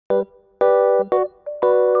好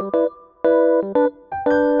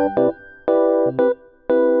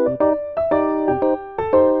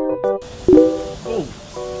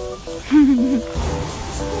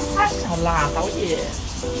辣，好野！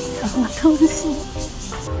什么东西？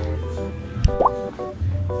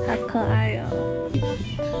好可爱哦！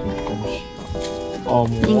哦，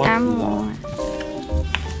饼干膜，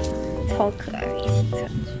超可爱的行程。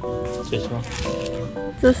这是吗？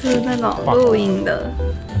这是那种露营的，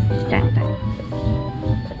这样的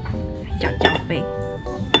脚脚杯。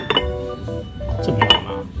这不好吗？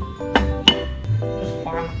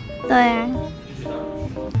花吗？对啊。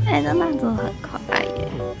哎，这蜡烛很可爱耶。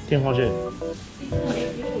电话线。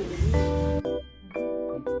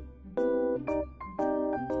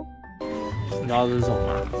你知道这是什么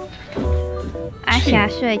吗？阿霞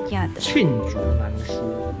睡觉的。罄竹难书，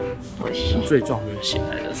不是。罪状就是写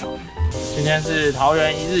在这上。今天是桃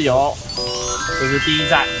园一日游，这是第一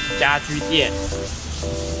站家居店。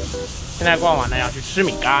现在逛完了，要去吃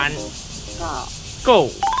米干。Go。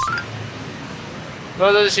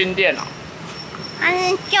说这是新店哦。它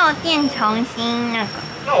是旧店重新那个。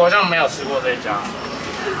那我好像没有吃过这一家。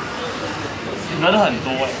人很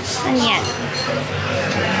多哎。那你也。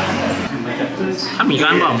它米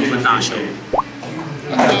干不然不分大小。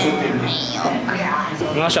没有吧？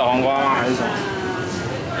你要小黄瓜吗？还是什么？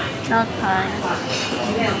都可以。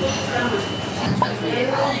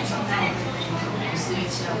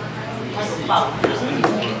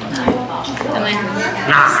怎么样？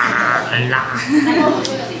辣，很辣。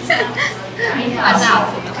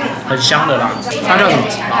很香的辣。它叫什么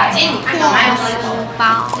包？锅包，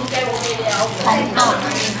红豆，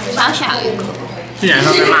小小一颗。竟然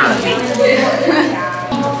上面骂了。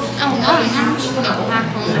我很像吃牛排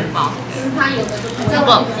红包，这个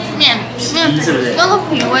面这个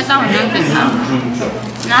皮味道很像饼干，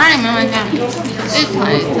然后它里面会这样一层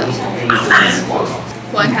一层，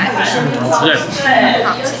我才吃，对，好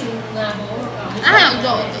吃。它还有肉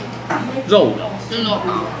的，肉的，是肉包。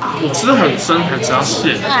我吃的很深才吃到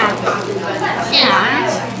馅，对啊，馅好像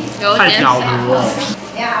有太点少。漂糊了。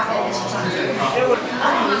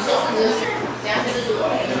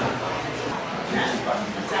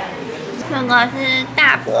这个是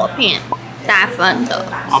大薄片，大份的。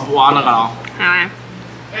啊，不挖那个咯。好啊。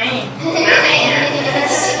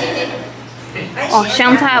哦，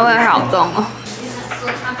香菜味好重哦。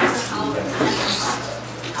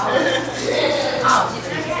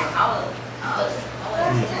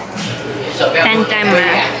淡淡吗？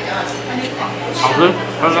好吃，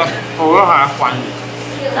但是口味还欢。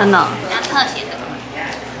真的。要特写的。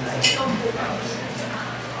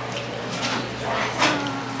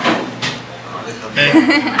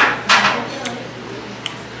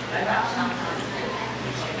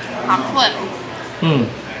好脆。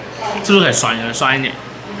是不是可以酸一点？酸一点。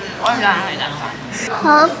我喜欢那个。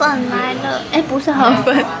河粉来了，哎，不是河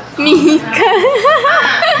粉，米干。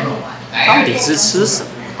到底是吃什么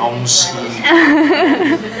东西？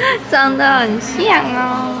长得很像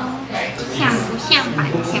哦，像不像板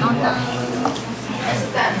条呢？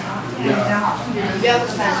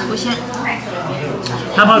不像。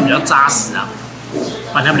它会比较扎实啊，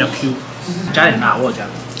板条比较 Q， 加点辣，我有加。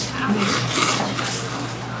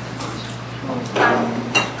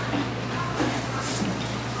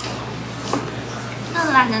那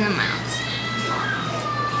个辣真的蛮好吃。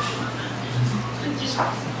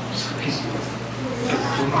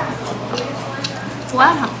不会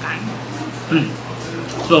很干。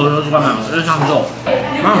所以我觉得这块蛮好吃，因为像肉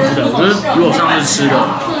蛮好吃的。我觉得比我上次吃的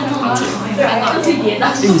好吃。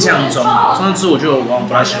印象中，上次吃我觉得我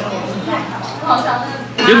不太喜欢，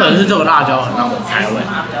也可能是这个辣椒很让我开胃。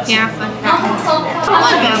加分。我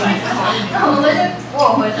也觉得不错，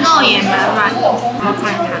肉也蛮软的，我看看。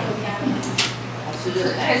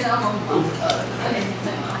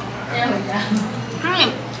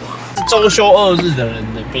周休2日的人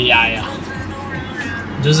的悲哀啊！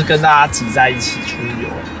就是跟大家挤在一起出游。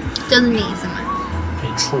就是你是吗？没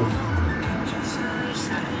错。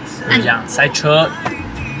就这样塞车。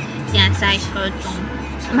现在塞车中，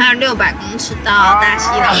我们还有600公尺到大溪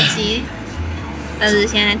老街，但是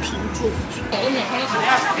现在停住。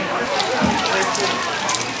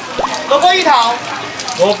萝卜芋头。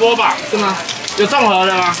萝卜吧？什么？有综合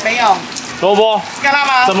的吗？没有。萝卜。要辣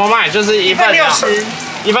吗？怎么卖？就是一份60，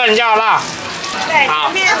一份要辣。对，好，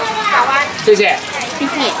这边好啊，谢谢。谢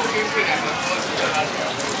谢。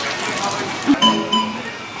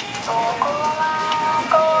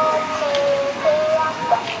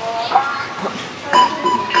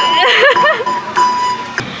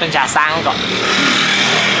剩下3个。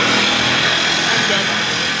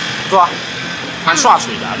不错啊，蛮刷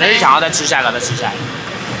嘴的。那你想要再吃下一个，再吃下一个。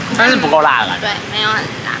但是不够辣了。对，没有很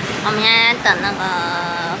辣。我们现在等那个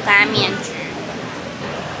干面焗，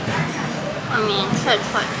外面脆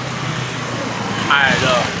脆。太热。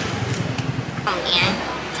我们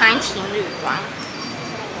穿情侣装。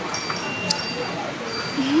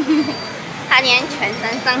他今天全身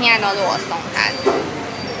上下都是我送他的。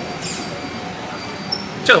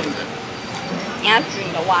这个不能。你要举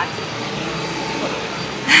你的袜子。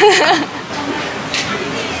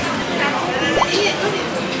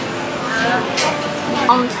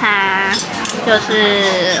红茶就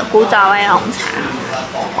是古早味红茶。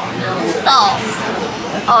豆腐，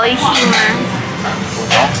美味しい吗？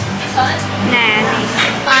哪里？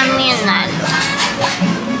外面来了。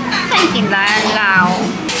看起来很辣哦。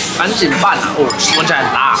赶紧拌啊！哦，闻起来很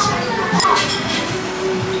辣。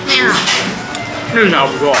面好。面条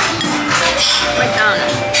不错。味道呢？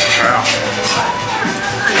还好。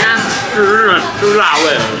很辣吗？就是辣味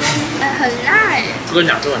而已。很辣哎。我跟你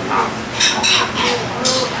讲，就很辣。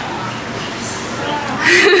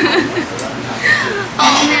好辣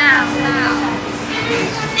好辣！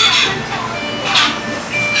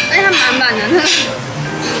而且它满满的那个，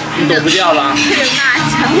你躲不掉啦。那个辣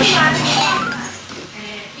椒。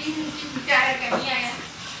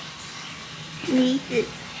梨子，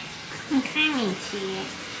你看米奇。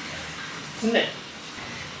真的。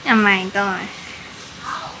要买一个哎。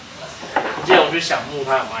你记得我去享木，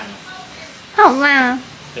他有卖吗？它有卖吗？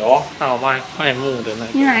有啊，他有卖木的那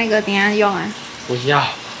个。你哪一个等一下用啊？不要。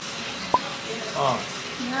嗯。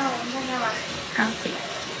你要我们在干嘛？好。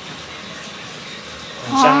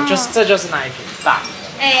很香，这就是那一瓶大。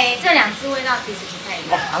哎，这两支味道其实不太一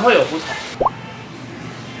样。哦，还会有不同。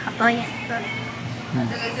好多颜色。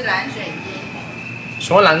这个是蓝水晶。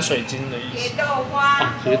什么蓝水晶的意思？蝶豆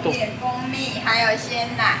花、蝶豆蜂蜜，还有鲜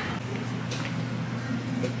奶。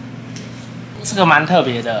这个蛮特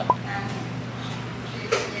别的。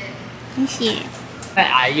谢谢。那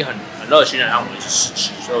阿姨很热心的让我一直试吃，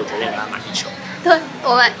所以我决定跟她买一球。对，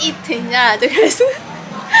我们一停下来就开始。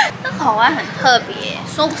那口味很特别，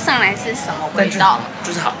说不上来是什么味道，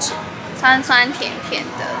就是好吃，酸酸甜甜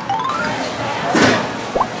的。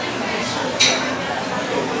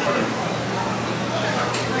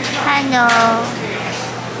Hello，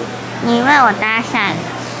 你为我搭讪了。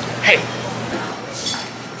嘿。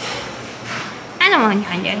它怎么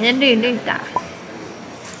感觉是绿绿的？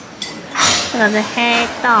这个是黑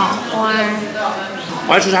豆花。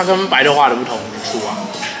我要说它跟白豆花的不同之处啊。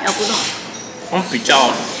有不同。比较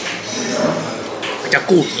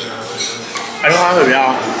固体，白豆花会比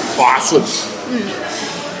较滑顺。嗯。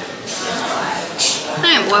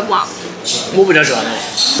但也不会不好吃。我比较喜欢那种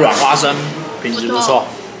软花生，品质不错。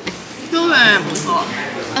猪圆也不错，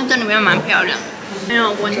但这里面蛮漂亮的，没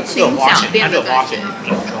有文青小店的感觉。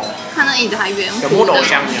它那椅子还圆乎的。有木头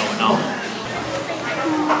香，你有闻到？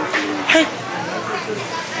嘿。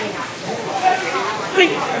嘿。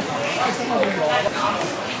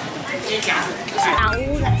打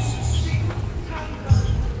污了。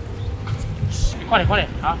快点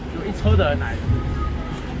啊！有一车的人来。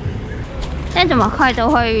再怎么快都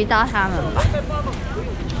会遇到他们吧。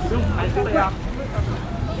不用排队啊。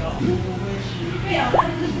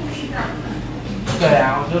对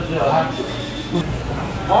啊，我就只有他。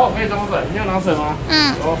哦，可以装水，你要拿水吗？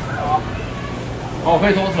嗯。哦，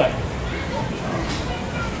可以脱水。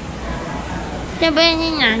这边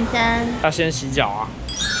是男生。要先洗脚啊。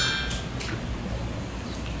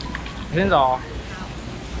我先走。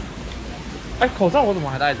哎，口罩我怎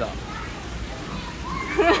么还戴着？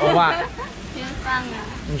怎么办？先放啊。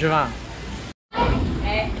你去放。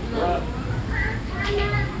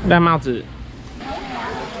戴帽子。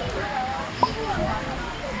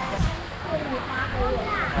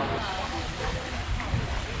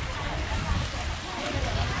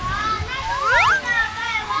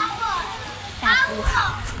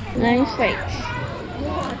冷水。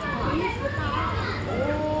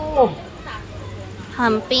哦。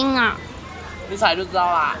很冰啊。你踩就知道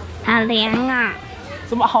啦。好凉啊。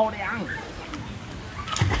怎么好凉？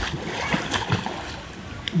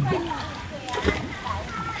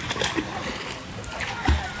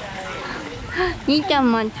你怎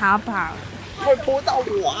么逃跑？会泼到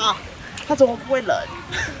我啊！他怎么不会冷？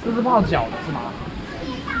这是泡脚的是吗？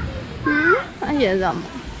嗯，那写什么？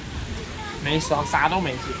没说，啥都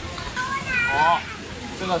没写。哦，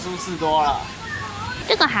这个舒适多了。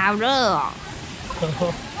这个好热哦。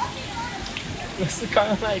可是刚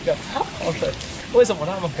刚那个好冷，为什么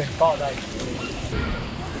他们可以抱在一起？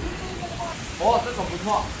哦，这种不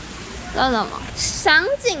错。叫什么？赏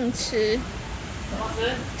景池。什么池？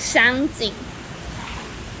赏景。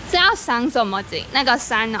是要赏什么景？那个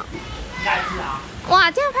山哦。下一次啊。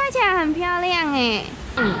哇，这样拍起来很漂亮哎。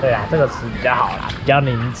对啊，这个池比较好啦，比较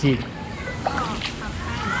宁静。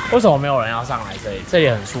为什么没有人要上来这里？这里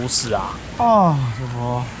很舒适啊。哦，舒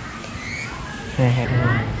服。嘿嘿。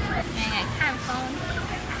看风。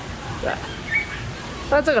对。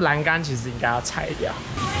那这个栏杆其实应该要拆掉。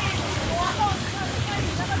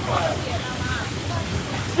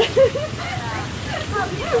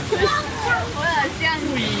我有像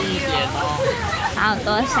你哦，好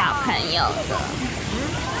多小朋友的。